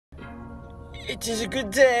It is a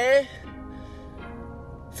good day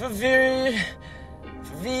for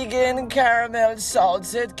vegan caramel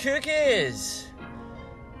salted cookies.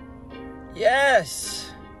 Yes,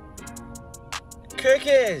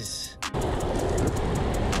 cookies.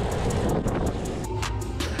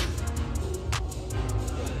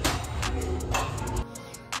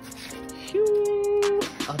 Phew,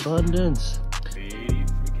 abundance. Pretty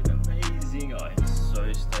freaking amazing. I am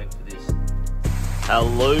so stoked for this.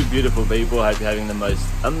 Hello beautiful people, hope you're having the most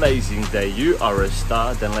amazing day. You are a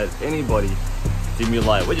star, don't let anybody dim your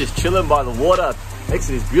light. We're just chilling by the water next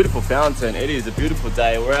to this beautiful fountain. It is a beautiful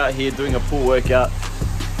day. We're out here doing a pool workout,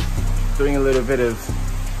 doing a little bit of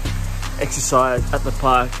exercise at the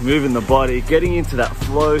park, moving the body, getting into that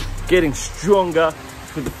flow, getting stronger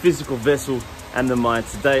for the physical vessel and the mind.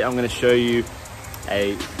 Today I'm going to show you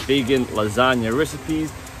a vegan lasagna recipe,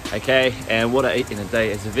 okay, and what I eat in a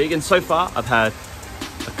day as a vegan. So far I've had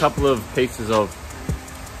a couple of pieces of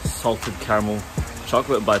salted caramel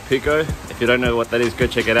chocolate by Pico. If you don't know what that is, go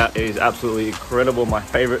check it out. It is absolutely incredible. My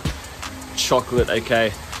favorite chocolate,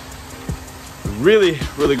 okay. Really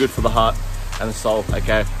good for the heart and the soul,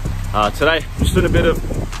 okay. Today I'm just doing a bit of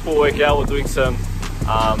full workout. We're doing some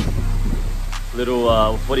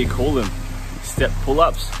little what do you call them, step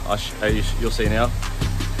pull-ups. You'll see now.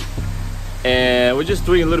 And we're just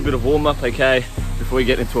doing a little bit of warm-up, okay, before we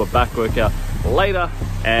get into a back workout later,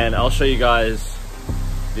 and I'll show you guys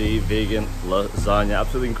the vegan lasagna.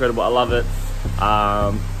 Absolutely incredible. I love it.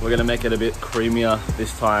 We're gonna make it a bit creamier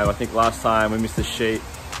this time. I think last time we missed the sheet.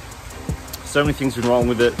 So many things went wrong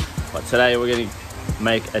with it, but today we're gonna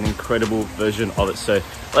make an incredible version of it. So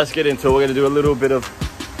let's get into it. We're gonna do a little bit of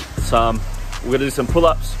we're gonna do some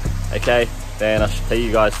pull-ups, okay, then I should take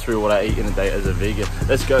you guys through what I eat in a day as a vegan.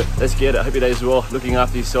 Let's go, let's get it. Hope your day is well, looking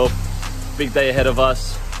after yourself. Big day ahead of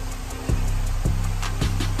us.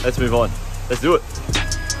 Let's move on. Let's do it.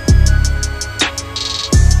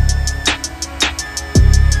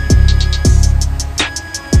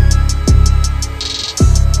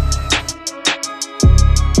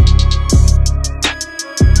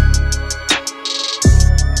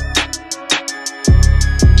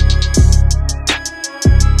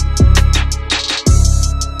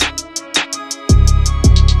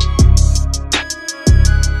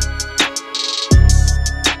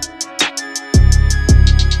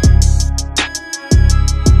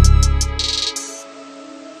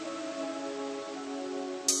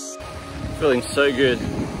 Feeling so good.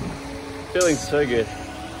 Feeling so good.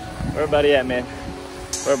 Where everybody at, man?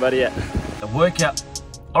 Where everybody at? The workout.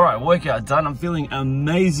 All right, workout done. I'm feeling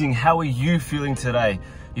amazing. How are you feeling today?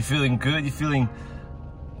 You feeling good? You feeling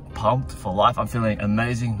pumped for life? I'm feeling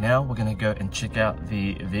amazing. Now we're gonna go and check out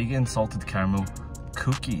the vegan salted caramel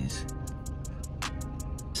cookies.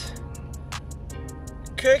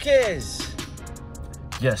 Cookies.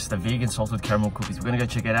 Yes, the vegan salted caramel cookies. We're gonna go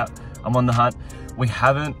check it out. I'm on the hunt. We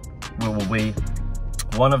haven't.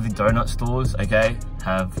 One of the donut stores, okay,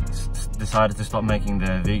 have decided to stop making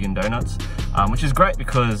the vegan donuts, which is great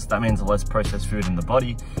because that means less processed food in the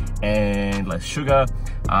body and less sugar.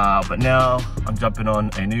 But now I'm jumping on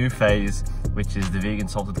a new phase, which is the vegan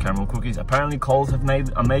salted caramel cookies. Apparently Coles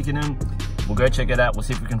are making them. We'll go check it out. We'll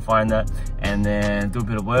see if we can find that and then do a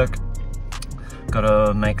bit of work.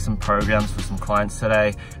 Gotta make some programs for some clients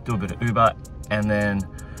today, do a bit of Uber, and then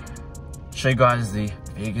show you guys the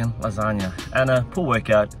vegan lasagna and a pool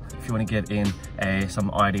workout if you want to get in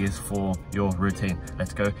some ideas for your routine.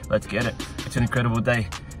 Let's go, let's get it. It's an incredible day.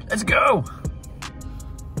 Let's go.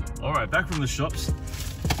 All right, back from the shops.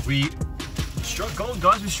 We struck gold,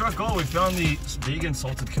 guys. We struck gold. We found the vegan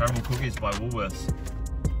salted caramel cookies by Woolworths.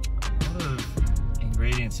 A lot of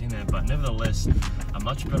ingredients in there, but nevertheless a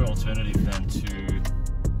much better alternative than to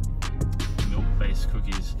milk-based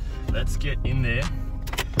cookies. Let's get in there.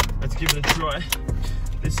 Let's give it a try.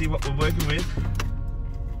 Let's see what we're working with.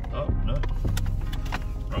 Oh, no.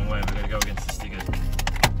 Wrong way, we're gonna go against the stickers.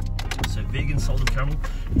 So vegan salted caramel,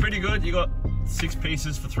 pretty good. You got 6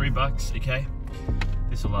 pieces for $3, okay?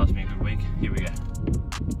 This will last me a good week. Here we go.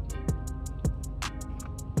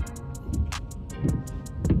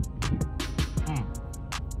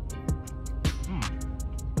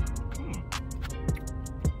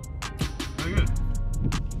 Very good.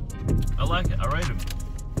 I like it, I rate them.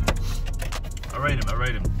 I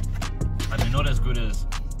rate them. I mean, not as good as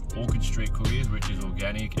Orchard Street cookies, which is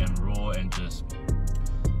organic and raw and just,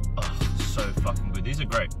 oh, so fucking good. These are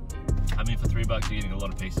great. I mean, for $3 you're getting a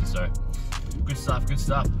lot of pieces, so good stuff, good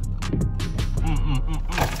stuff.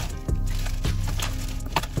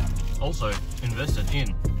 Also invested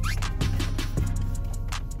in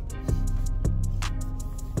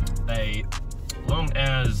a long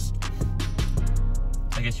as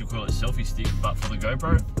I guess you call it a selfie stick, but for the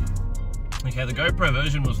GoPro. Okay, the GoPro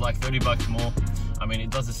version was like 30 bucks more. I mean,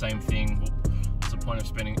 it does the same thing. What's the point of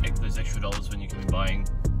spending those extra dollars when you can be buying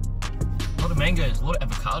a lot of mangoes, a lot of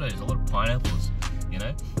avocados, a lot of pineapples, you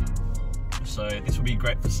know? So this will be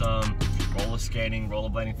great for some roller skating,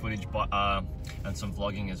 rollerblading footage, and some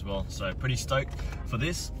vlogging as well. So pretty stoked for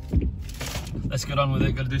this. Let's get on with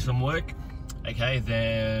it. Got to do some work. Okay,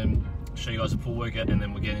 then show you guys a full workout, and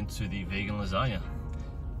then we'll get into the vegan lasagna.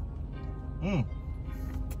 I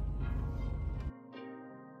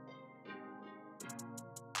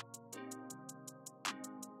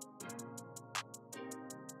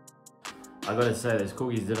gotta say, those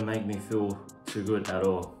cookies didn't make me feel too good at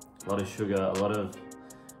all. A lot of sugar, a lot of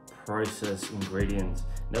processed ingredients.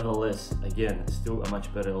 Nevertheless, again, still a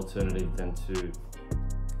much better alternative than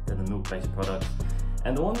the milk-based product.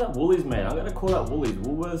 And the one that Woolies made, I'm gonna call out Woolies.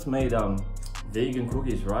 Woolworths made vegan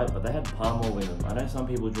cookies, right? But they had palm oil in them. I know some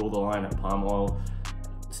people draw the line at palm oil,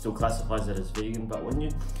 still classifies it as vegan, but when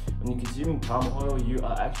you're consuming palm oil, you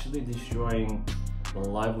are actually destroying the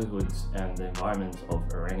livelihoods and the environment of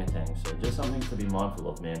orangutans. So just something to be mindful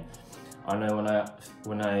of, man. I know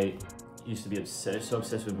when I used to be so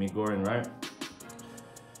obsessed with mee goreng, right?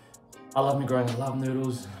 I love mee goreng, I love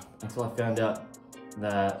noodles, until I found out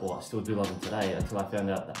that, well, I still do love them today, until I found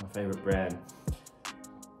out that my favorite brand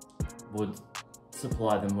would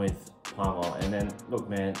supply them with palm oil. And then, look,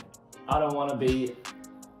 man, I don't want to be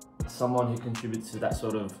someone who contributes to that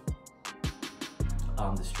sort of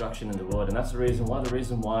destruction in the world. And that's the reason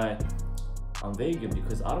why I'm vegan,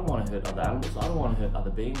 because I don't want to hurt other animals, I don't want to hurt other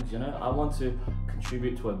beings, you know? I want to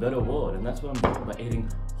contribute to a better world, and that's what I'm doing by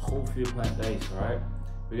eating whole food, plant-based, right?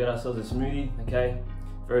 We got ourselves a smoothie, okay?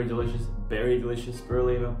 Very delicious, berry delicious,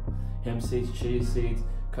 spirulina, hemp seeds, chia seeds,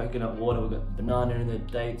 coconut water, we've got banana in there,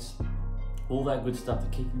 dates, all that good stuff to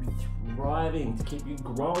keep you thriving, to keep you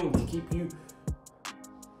growing, to keep you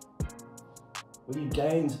with your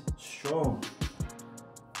gains strong.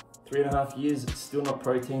 3.5 years, still not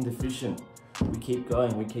protein deficient. We keep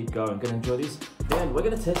going, we keep going. Gonna enjoy this. Then we're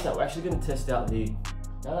gonna test out, we're actually gonna test out now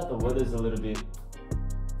that the weather's a little bit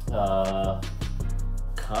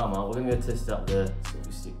calmer, we're gonna go test out the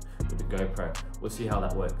selfie stick with the GoPro. We'll see how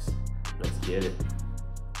that works. Let's get it.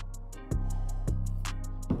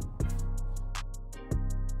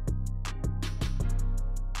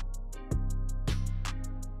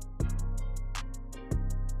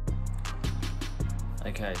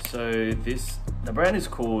 Okay, so the brand is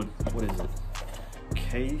called, what is it?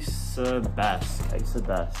 Queso Bass.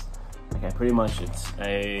 Okay, pretty much it's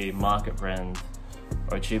a market brand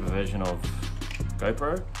or a cheaper version of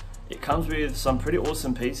GoPro. It comes with some pretty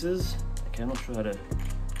awesome pieces. Okay, I'm not sure how to,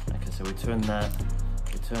 okay, so we turn that,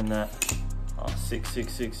 oh, sick. So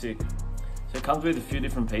it comes with a few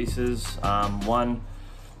different pieces. One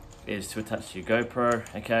is to attach to your GoPro,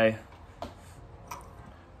 okay,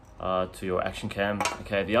 to your action cam.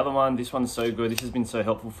 Okay, the other one, this one's so good. This has been so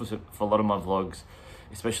helpful for a lot of my vlogs,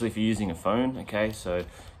 especially if you're using a phone. Okay, so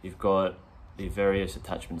you've got the various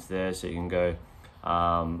attachments there, so you can go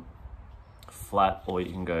flat or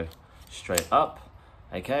you can go straight up.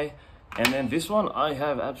 Okay, and then this one, I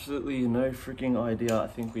have absolutely no freaking idea. I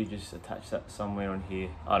think we just attach that somewhere on here.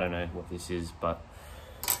 I don't know what this is, but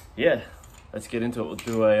yeah, let's get into it. We'll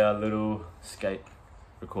do a little skate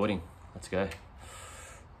recording. Let's go.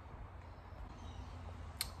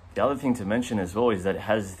 The other thing to mention as well is that it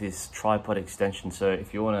has this tripod extension. So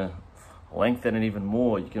if you want to lengthen it even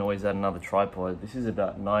more, you can always add another tripod. This is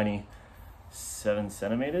about 97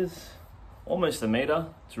 centimeters, almost a meter.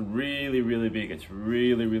 It's really big. It's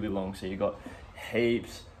really long. So you got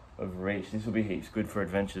heaps of reach. This will be heaps good for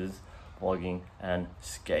adventures, vlogging and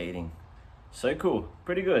skating. So cool,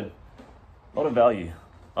 pretty good. A lot of value.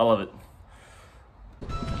 I love it.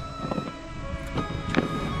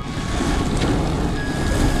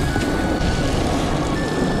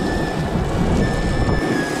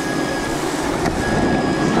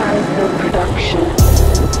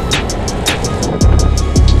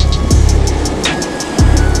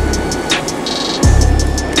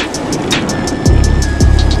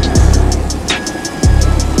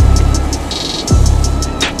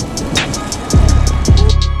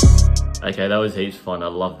 Okay, that was heaps fun. I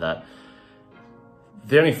love that.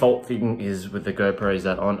 The only fault thing is with the GoPro is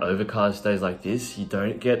that on overcast days like this, you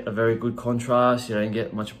don't get a very good contrast, you don't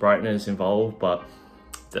get much brightness involved, but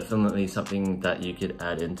definitely something that you could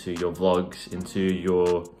add into your vlogs, into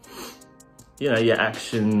your, you know, your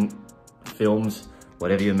action films,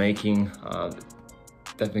 whatever you're making.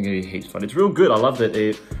 Definitely gonna be heaps fun. It's real good. I loved it.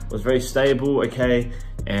 It was very stable, okay,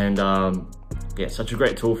 and yeah, yeah, such a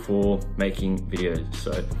great tool for making videos.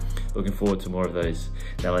 So looking forward to more of those.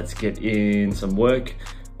 Now let's get in some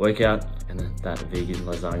workout, and then that vegan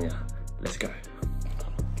lasagna. Let's go.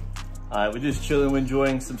 Alright, we're just chilling, we're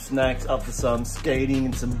enjoying some snacks, up for some skating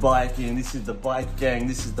and some biking. This is the bike gang,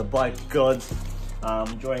 this is the bike gods.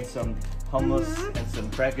 Enjoying some hummus and some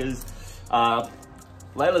crackers.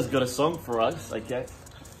 Layla's got a song for us, okay?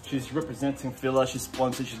 She's representing Fila, she's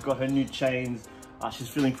sponsored, she's got her new chains. She's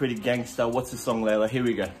feeling pretty gangster. What's the song, Layla? Here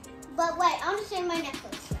we go. But wait, I want to show my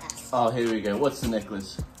necklace first. Oh, here we go. What's the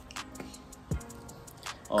necklace?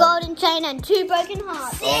 Oh. Golden chain and 2 broken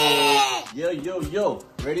hearts. Oh. Yo, yo, yo.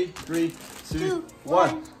 Ready? 3, 2,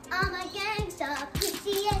 1. I'm a gangster,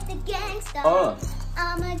 appreciate the gangster. Oh.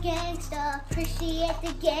 I'm a gangster, appreciate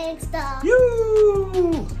the gangster.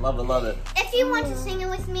 You. Love it, love it. If you want to sing it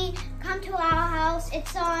with me, come to our house.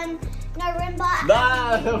 It's on November.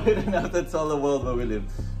 Nah, we don't have to tell the world where we live.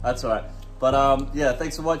 That's all right. But yeah,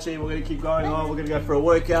 thanks for watching. We're gonna keep going on. We're gonna go for a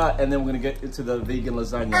workout, and then we're gonna get into the vegan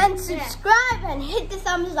lasagna. And subscribe and hit the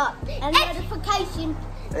thumbs up and notification.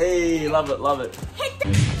 Hey, love it, love it.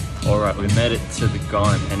 All right, we made it to the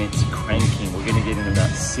gun, and it's cranking. We're gonna get in about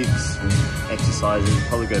 6 exercises.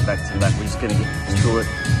 Probably go back to back. We're just gonna get through it.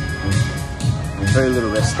 Very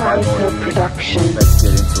little rest time. Production. Let's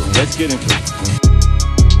get into it. Let's get into it.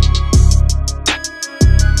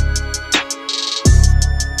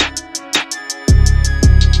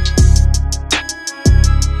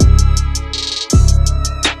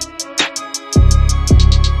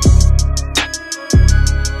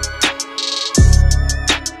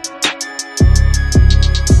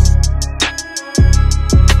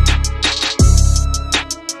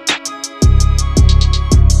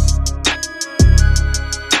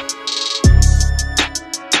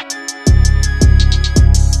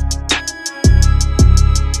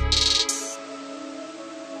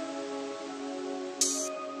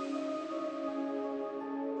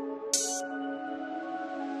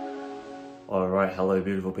 All right, hello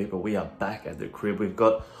beautiful people. We are back at the crib. We've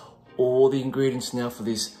got all the ingredients now for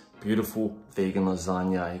this beautiful vegan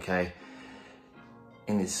lasagna, okay?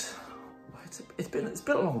 And it's been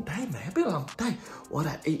a long day, man. It's been a long day. What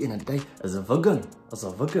I eat in a day as a vegan,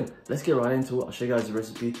 Let's get right into it. I'll show you guys the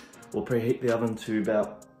recipe. We'll preheat the oven to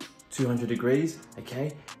about 200 degrees,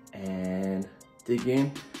 okay? And dig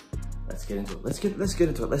in. Let's get into it. Let's get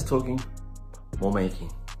into it. Less talking, more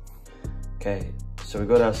making. Okay. So we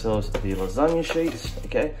got ourselves the lasagna sheets,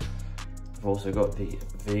 okay? We've also got the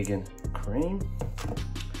vegan cream,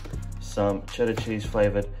 some cheddar cheese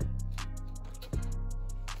flavored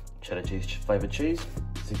cheese,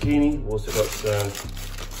 zucchini. We've also got some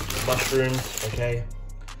mushrooms, okay?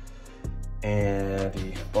 And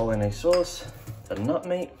the bolognese sauce, the nut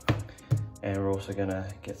meat, and we're also gonna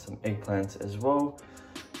get some eggplants as well.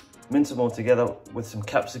 Mince them all together with some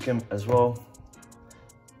capsicum as well.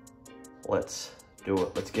 Let's do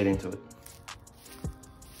it. Let's get into it.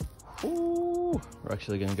 Ooh, we're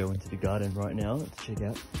actually going to go into the garden right now. Let's check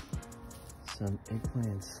out some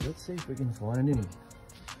eggplants. Let's see if we can find any.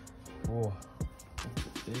 Oh, 1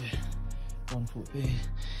 foot there, 1 foot there.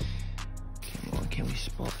 Come on, can we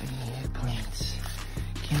spot any eggplants?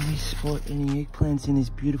 Can we spot any eggplants in this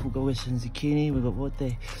beautiful Galician zucchini? We've got what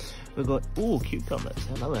there? We've got, oh, cucumbers.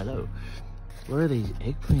 Hello, hello. Where are these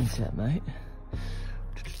eggplants at, mate?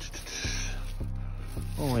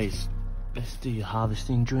 Always best do your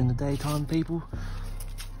harvesting during the daytime, people.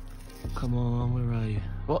 Come on, where are you?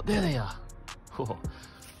 Oh, there they are. Oh,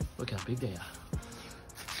 look how big they are.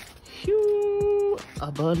 Phew,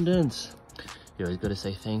 abundance. You always got to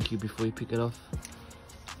say thank you before you pick it off.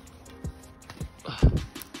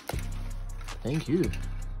 Thank you.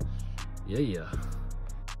 Yeah.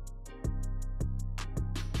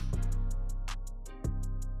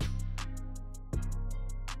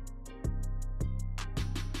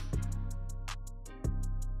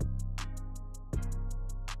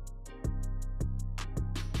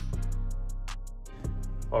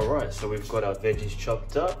 Alright, so we've got our veggies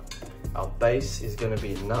chopped up. Our base is going to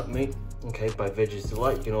be nut meat, okay, by Veggies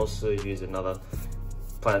Delight. You can also use another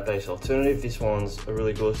plant-based alternative. This one's a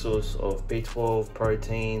really good source of B12,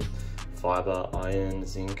 protein, fiber, iron,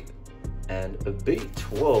 zinc, and a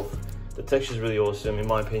B12. The texture is really awesome, in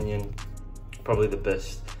my opinion. Probably the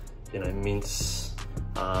best, mince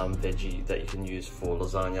veggie that you can use for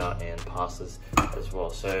lasagna and pastas as well.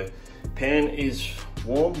 So, pan is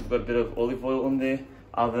warm. We've got a bit of olive oil in there.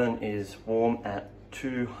 Oven is warm at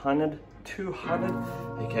 200,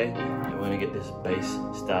 okay? And we're gonna get this base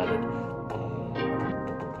started.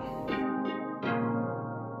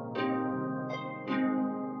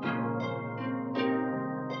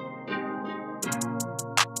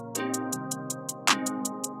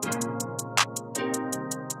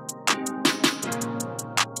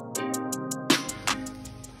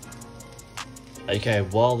 Okay,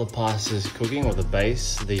 while the pasta's cooking, or the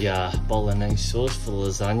base, the bolognese sauce for the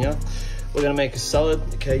lasagna, we're gonna make a salad.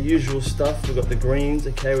 Okay, usual stuff. We've got the greens.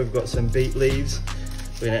 Okay, we've got some beet leaves.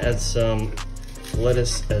 We're gonna add some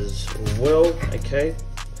lettuce as well. Okay,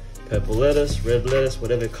 purple lettuce, red lettuce,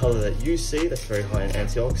 whatever color that you see. That's very high in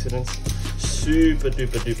antioxidants. Super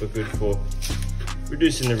duper duper good for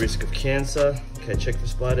reducing the risk of cancer. Okay, check for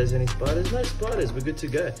spiders. Any spiders? No spiders. We're good to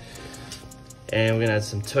go. And we're gonna add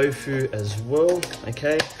some tofu as well.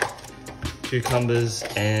 Okay, cucumbers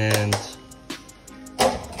and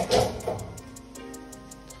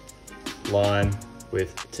lime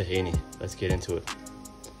with tahini. Let's get into it.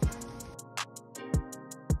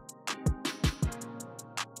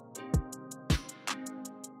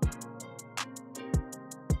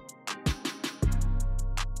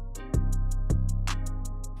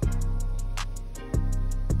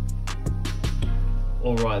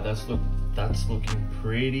 All right, that's looking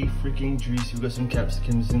pretty freaking juicy. We've got some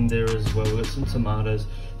capsicums in there as well. We've got some tomatoes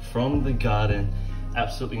from the garden.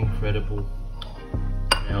 Absolutely incredible.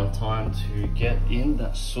 Now time to get in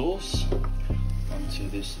that sauce onto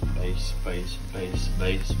this base.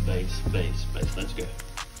 Let's go.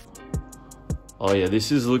 Oh yeah,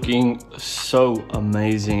 this is looking so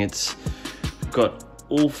amazing. It's got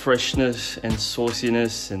all freshness and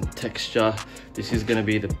sauciness and texture. This is gonna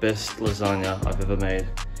be the best lasagna I've ever made.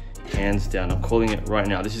 Hands down, I'm calling it right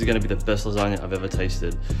now. This is gonna be the best lasagna I've ever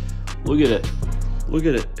tasted. Look at it, look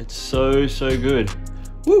at it. It's so good.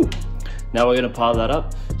 Woo! Now we're gonna pile that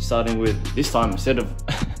up, starting with, this time, instead of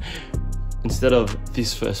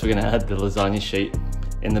this first, we're gonna add the lasagna sheet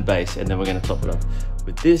in the base, and then we're gonna top it up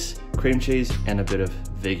with this, cream cheese, and a bit of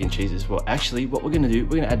vegan cheese as well. Actually, what we're gonna do,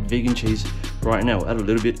 we're gonna add vegan cheese right now. We'll add a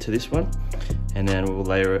little bit to this one, and then we'll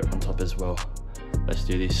layer it on top as well. Let's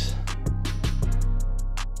do this.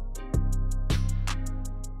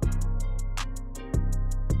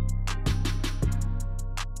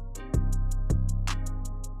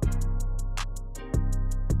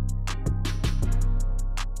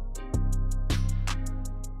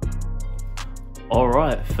 All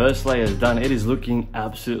right, first layer is done. It is looking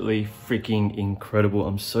absolutely freaking incredible.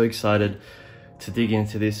 I'm so excited to dig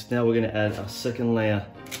into this. Now we're gonna add our second layer.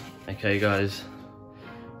 Okay guys,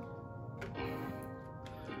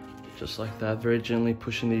 just like that, very gently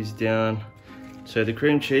pushing these down. So the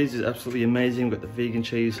cream cheese is absolutely amazing. We've got the vegan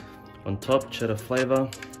cheese on top, cheddar flavor.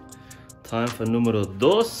 Time for numero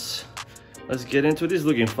dos. Let's get into it. This is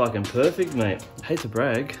looking fucking perfect, mate. I hate to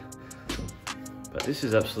brag, but this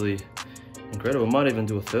is absolutely incredible. Might even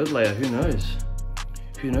do a third layer, who knows?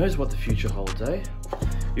 Who knows what the future holds, eh?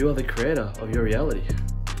 You are the creator of your reality.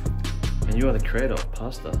 And you are the creator of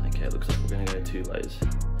pasta. Okay, it looks like we're gonna go 2 layers.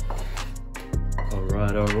 All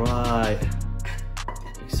right.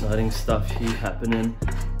 Exciting stuff here happening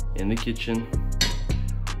in the kitchen.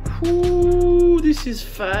 Ooh, this is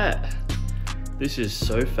fat. This is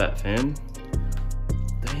so fat, fam.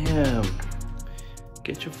 Damn.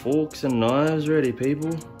 Get your forks and knives ready,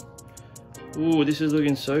 people. Ooh, this is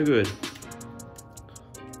looking so good.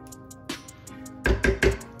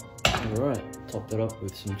 All right, top that up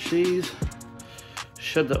with some cheese.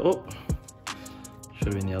 Shut that up. Should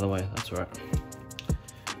have been the other way, that's all right.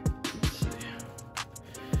 Let's see.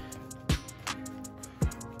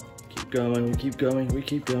 Keep going, we keep going, we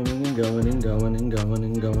keep going and going and going and going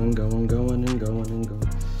and going, going and going.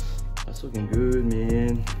 That's looking good,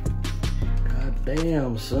 man. God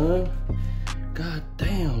damn, son. God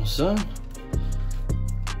damn, son.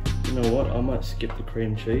 You know what? I might skip the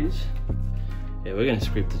cream cheese. Yeah, we're gonna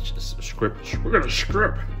script this cream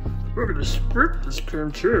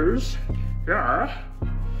cheese. Yeah.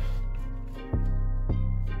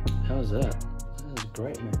 How's that? That is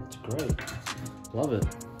great, man. That's great. Love it.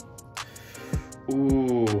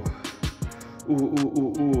 Ooh.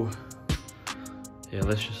 Yeah,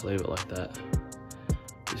 let's just leave it like that.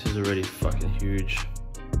 This is already fucking huge.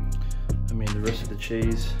 I mean, the rest of the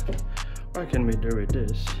cheese. What can we do with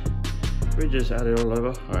this? We just add it all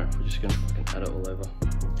over. Alright, we're just gonna fucking add it all over.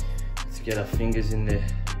 Let's get our fingers in there.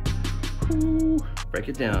 Ooh, break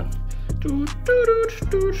it down.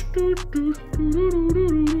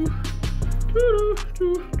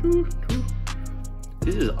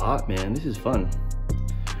 This is art, man. This is fun.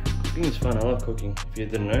 Cooking is fun. I love cooking. If you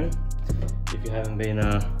didn't know, if you haven't been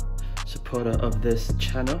a supporter of this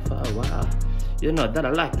channel for a while, you know that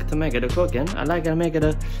I like to make it a cooking. I like to make it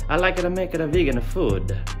a vegan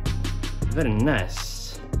food. Very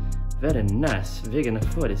nice. Very nice. Vegan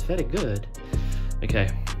food is very good. Okay.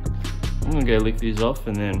 I'm gonna go lick these off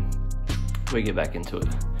and then we get back into it.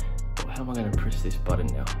 How am I gonna press this button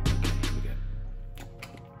now? Okay, here we go.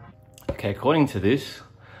 Okay, according to this,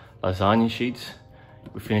 lasagna sheets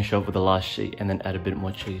we finish off with the last sheet and then add a bit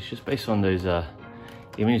more cheese, just based on those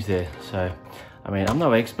images there. So, I mean, I'm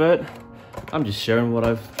no expert. I'm just sharing what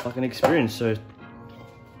I've fucking experienced. So,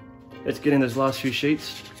 let's get in those last few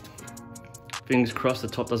sheets. Fingers crossed the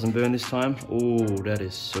top doesn't burn this time. Oh, that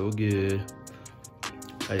is so good.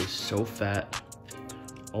 That is so fat.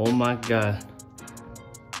 Oh my God.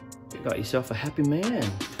 You got yourself a happy man.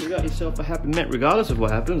 You got yourself a happy man. Regardless of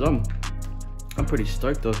what happens, I'm pretty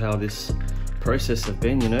stoked of how this process has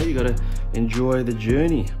been, you know. You gotta enjoy the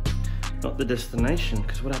journey, not the destination.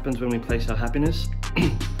 Because what happens when we place our happiness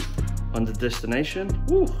on the destination?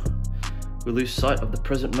 Woo, we lose sight of the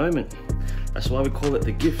present moment. That's why we call it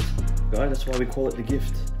the gift, guys. That's why we call it the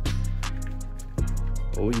gift.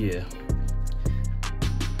 Oh yeah.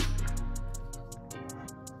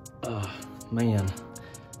 Oh man.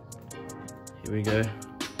 Here we go.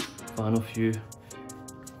 Final few.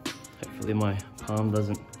 Hopefully my palm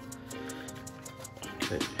doesn't.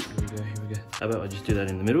 Okay, here we go, here we go. How about I just do that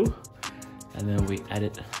in the middle and then we add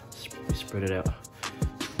it, we spread it out.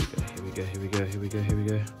 Here we go, here we go, here we go, here we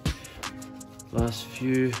go. Last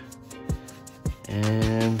few.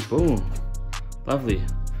 And boom. Lovely.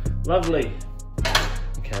 Lovely.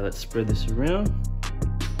 Okay, let's spread this around.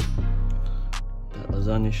 That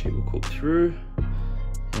lasagna sheet will cook through.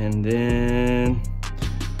 And then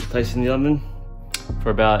place in the oven for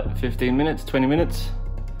about 15 minutes, 20 minutes.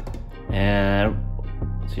 And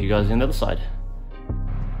see you guys on the other side.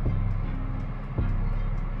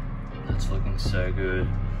 That's looking so good.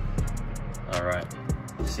 All right,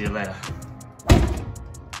 see you later.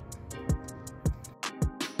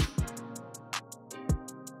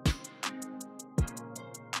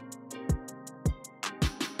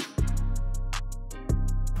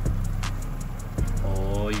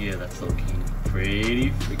 Oh yeah, that's looking pretty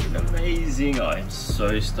freaking amazing. I am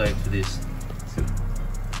so stoked for this.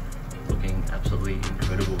 Looking absolutely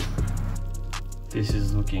incredible. This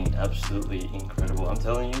is looking absolutely incredible. I'm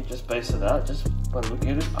telling you, just based on that, just by looking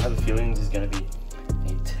at it, I have a feeling this is going to be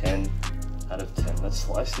a 10 out of 10. Let's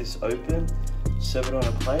slice this open, serve it on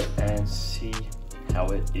a plate, and see how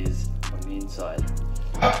it is on the inside.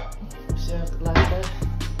 Serve it like that.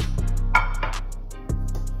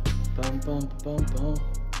 Bum, bum, bum, bum.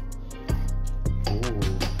 Ooh.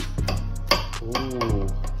 Ooh.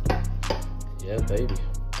 Yeah, baby.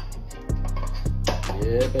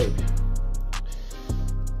 Yeah, baby.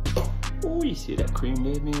 Oh, you see that cream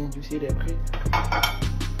there, man? You see that cream?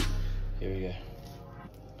 Here we go.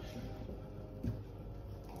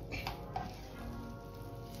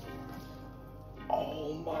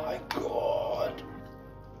 Oh my God.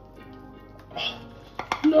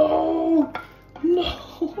 No. No.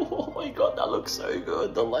 Oh my God, that looks so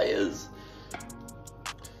good. The layers.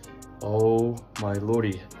 Oh my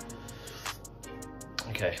lordy.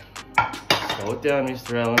 Okay. Slow it down,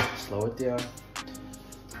 Mr. Allen. Slow it down.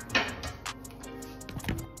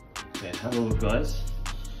 Okay, have a look, guys.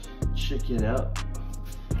 Check it out.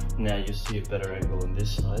 Now you'll see a better angle on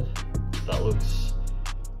this side. That looks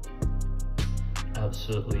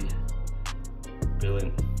absolutely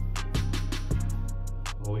brilliant.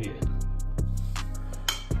 Oh yeah.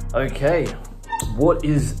 Okay, what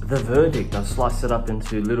is the verdict? I've sliced it up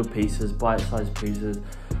into little pieces, bite-sized pieces.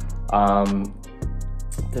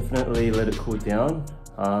 Definitely let it cool down.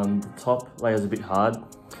 The top layer is a bit hard,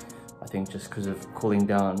 I think, just because of cooling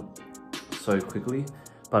down so quickly.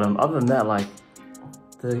 But other than that, like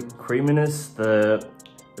the creaminess, the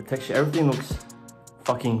texture, everything looks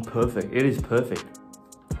fucking perfect. It is perfect.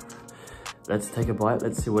 Let's take a bite.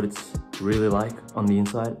 Let's see what it's really like on the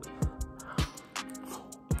inside.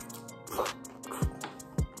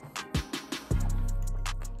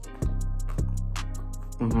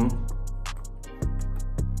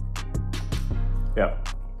 Yeah,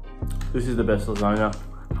 this is the best lasagna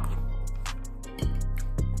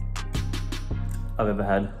I've ever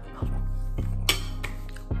had.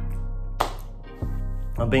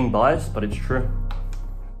 I'm being biased, but it's true.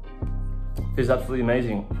 It's absolutely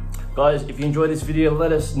amazing. Guys, if you enjoyed this video,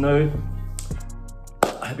 let us know.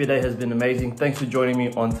 I hope your day has been amazing. Thanks for joining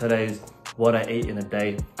me on today's What I Eat in a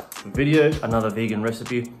Day video, another vegan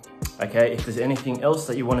recipe. Okay, if there's anything else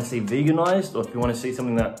that you want to see veganized, or if you want to see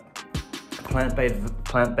something that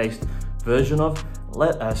plant-based version of,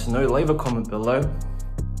 let us know. Leave a comment below.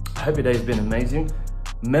 I hope your day has been amazing.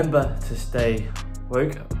 Remember to stay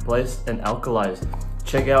woke, blessed, and alkalized.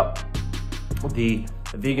 Check out the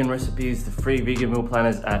vegan recipes, the free vegan meal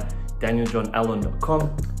planners at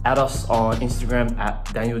danieljohnallen.com. Add us on Instagram at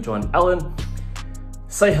danieljohnallen.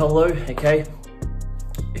 Say hello, okay?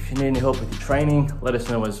 If you need any help with your training, let us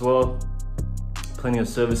know as well. Plenty of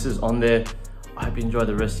services on there. I hope you enjoy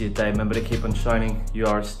the rest of your day. Remember to keep on shining. You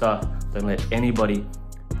are a star. Don't let anybody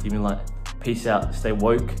dim your light. Peace out. Stay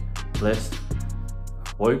woke, blessed,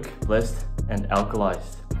 and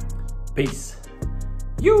alkalized. Peace.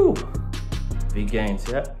 You.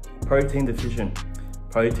 Vegans, yeah. Protein deficient.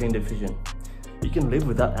 You can live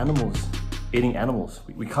without animals. Eating animals.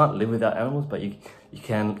 We can't live without animals, but you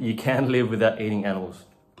can live without eating animals.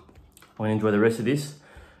 I want to enjoy the rest of this.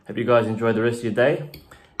 Hope you guys enjoy the rest of your day.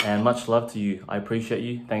 And much love to you. I appreciate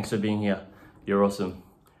you. Thanks for being here. You're awesome.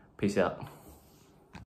 Peace out.